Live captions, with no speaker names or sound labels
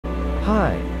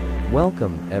Hi,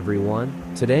 welcome everyone.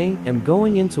 Today, I'm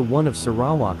going into one of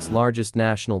Sarawak's largest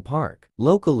national park.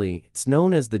 Locally, it's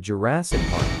known as the Jurassic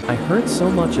Park. I heard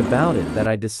so much about it that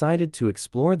I decided to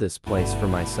explore this place for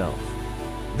myself.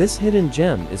 This hidden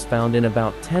gem is found in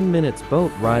about 10 minutes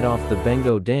boat ride off the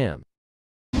Bengoh Dam.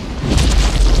 An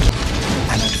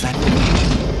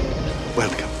advantage.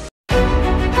 Welcome.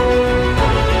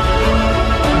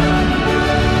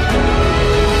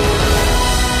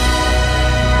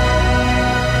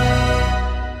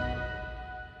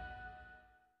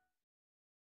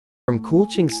 From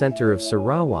Kuching center of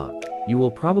Sarawak, you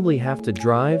will probably have to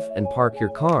drive and park your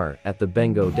car at the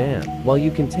Bengoh Dam. While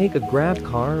you can take a Grab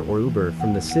car or Uber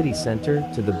from the city center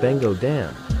to the Bengoh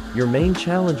Dam, your main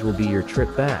challenge will be your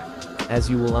trip back, as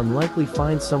you will unlikely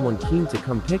find someone keen to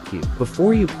come pick you.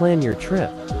 Before you plan your trip,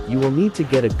 you will need to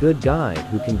get a good guide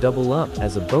who can double up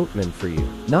as a boatman for you.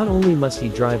 Not only must he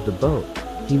drive the boat,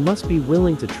 he must be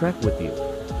willing to trek with you,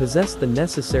 possess the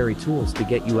necessary tools to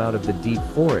get you out of the deep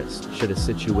forest should a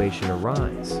situation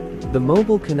arise. The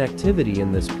mobile connectivity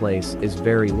in this place is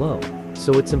very low,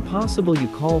 so it's impossible you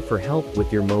call for help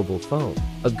with your mobile phone.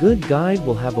 A good guide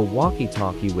will have a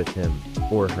walkie-talkie with him,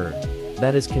 or her,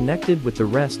 that is connected with the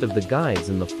rest of the guides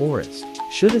in the forest.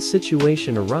 Should a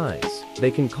situation arise,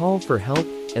 they can call for help,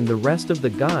 and the rest of the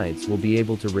guides will be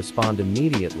able to respond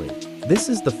immediately. This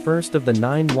is the first of the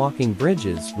 9 walking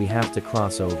bridges we have to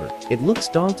cross over. It looks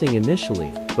daunting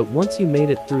initially, but once you made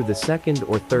it through the second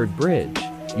or third bridge,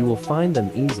 you will find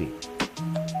them easy.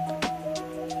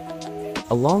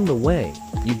 Along the way,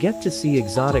 you get to see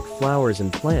exotic flowers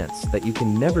and plants that you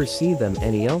can never see them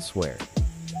any elsewhere.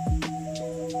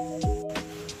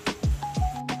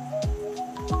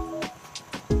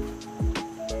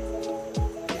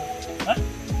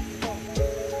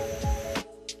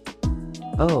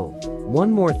 Oh, one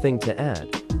more thing to add.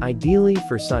 Ideally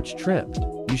for such trip,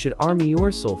 you should arm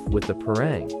yourself with the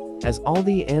parang, as all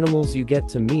the animals you get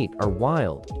to meet are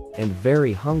wild and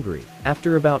very hungry.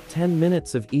 After about 10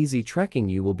 minutes of easy trekking,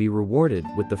 you will be rewarded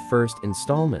with the first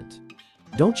installment.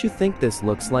 Don't you think this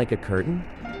looks like a curtain?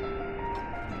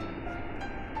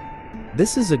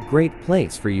 This is a great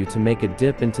place for you to make a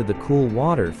dip into the cool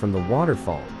water from the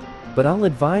waterfall, but I'll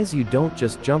advise you don't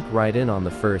just jump right in on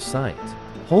the first sight.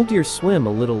 Hold your swim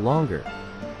a little longer,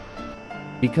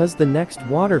 because the next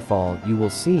waterfall you will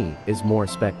see is more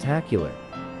spectacular.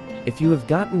 If you have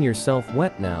gotten yourself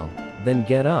wet now, then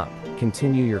get up,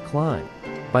 continue your climb.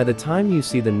 By the time you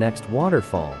see the next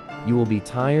waterfall, you will be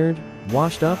tired,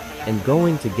 washed up, and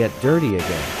going to get dirty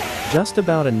again. Just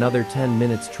about another 10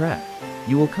 minutes trek,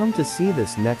 you will come to see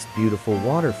this next beautiful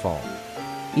waterfall.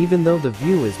 Even though the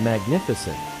view is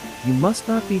magnificent, you must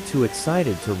not be too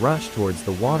excited to rush towards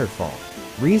the waterfall.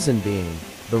 Reason being,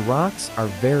 the rocks are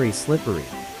very slippery.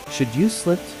 Should you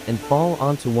slip and fall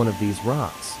onto one of these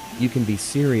rocks, you can be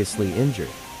seriously injured.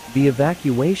 The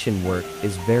evacuation work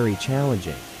is very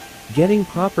challenging. Getting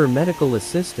proper medical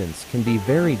assistance can be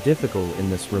very difficult in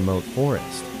this remote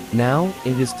forest. Now,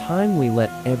 it is time we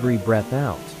let every breath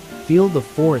out. Feel the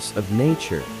force of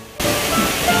nature.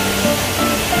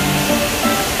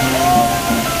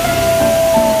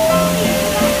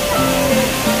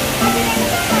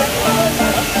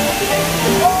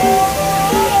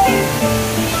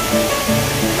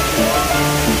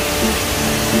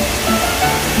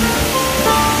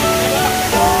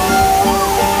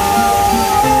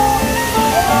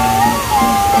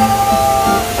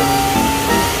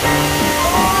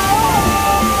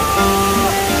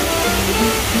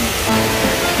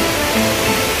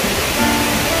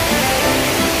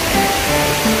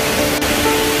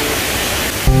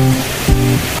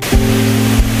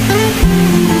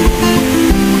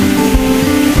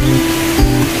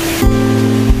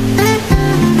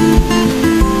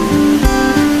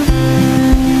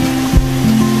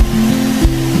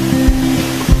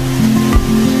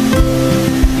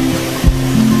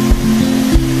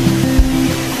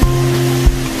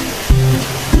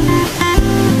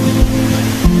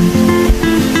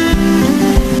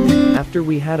 After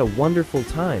we had a wonderful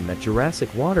time at Jurassic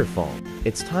Waterfall,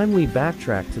 it's time we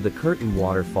backtrack to the Curtain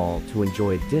Waterfall to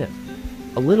enjoy a dip.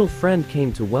 A little friend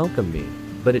came to welcome me,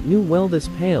 but it knew well this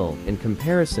pale in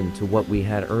comparison to what we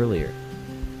had earlier.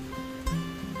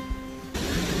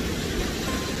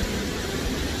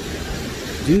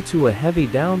 Due to a heavy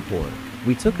downpour,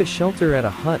 we took a shelter at a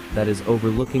hut that is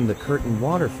overlooking the Curtain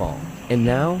Waterfall. And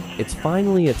now, it's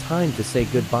finally a time to say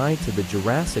goodbye to the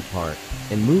Jurassic Park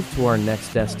and move to our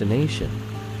next destination,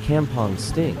 Kampong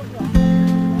Sting.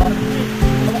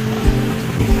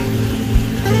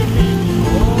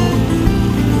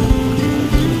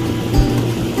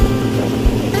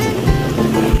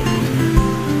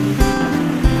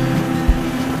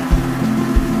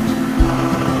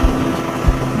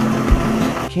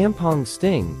 Kampong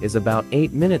Sting is about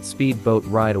 8-minute speedboat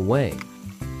ride away.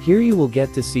 Here you will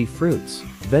get to see fruits,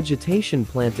 vegetation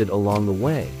planted along the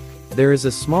way. There is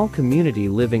a small community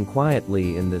living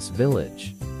quietly in this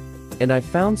village. And I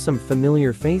found some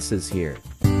familiar faces here.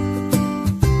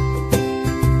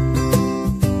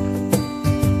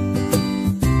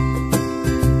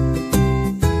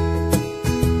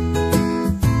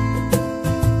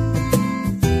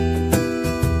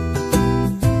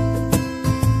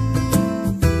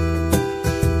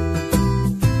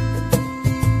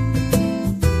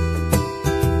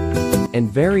 And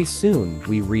very soon,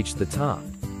 we reach the top.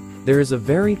 There is a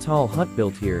very tall hut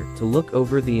built here to look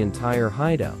over the entire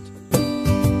hideout.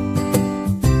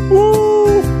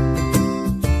 Woo!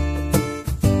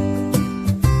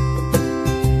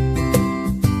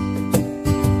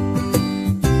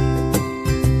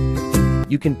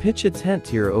 You can pitch a tent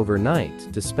here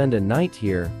overnight to spend a night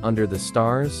here under the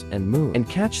stars and moon and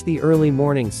catch the early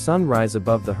morning sunrise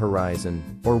above the horizon,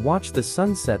 or watch the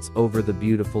sunsets over the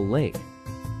beautiful lake.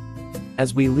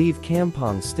 As we leave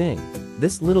Kampong Sting,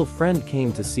 this little friend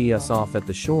came to see us off at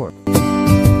the shore.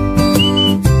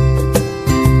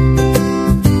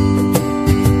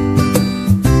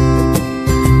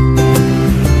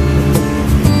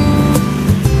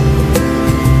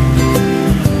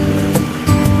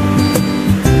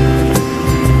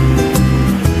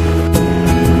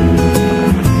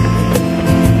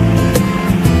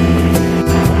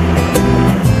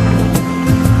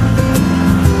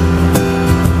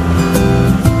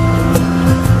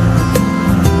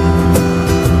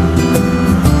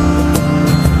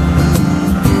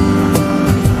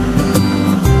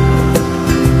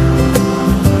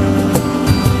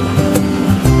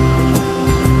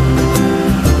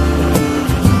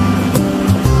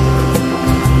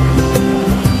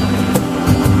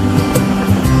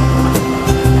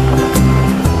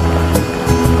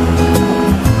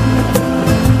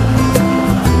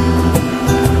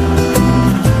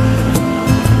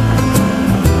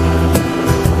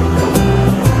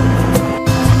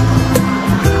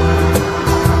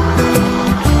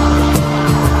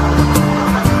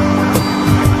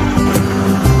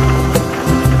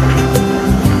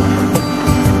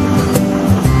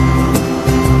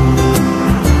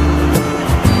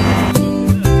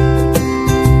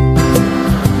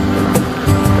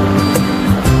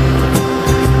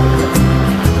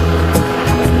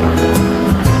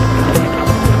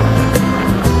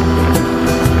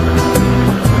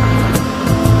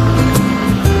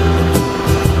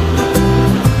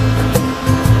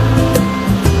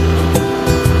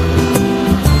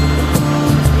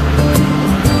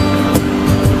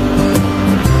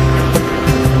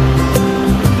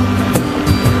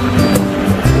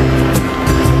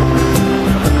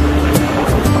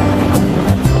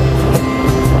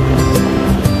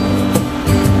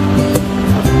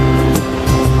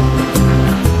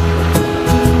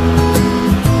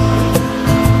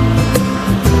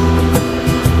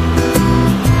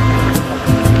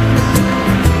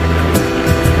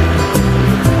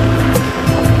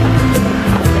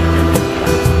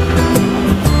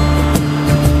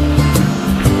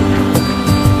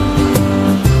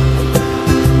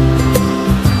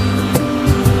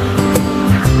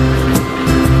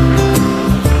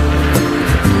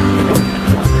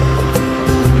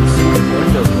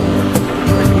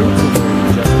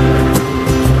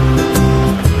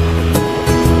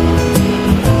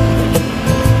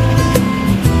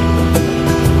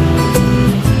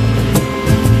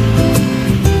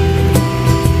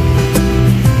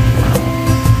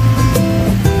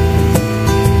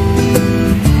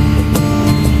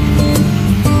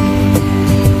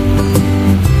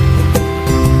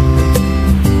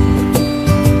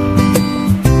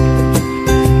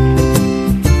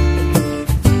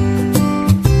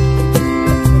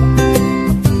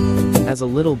 As a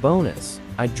little bonus,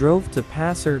 I drove to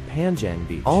Pasir Panjang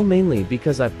Beach, all mainly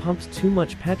because I pumped too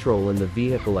much petrol in the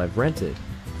vehicle I've rented.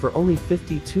 For only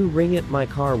 52 ringgit my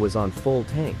car was on full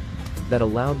tank. That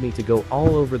allowed me to go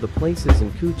all over the places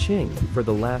in Kuching for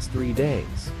the last 3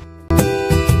 days.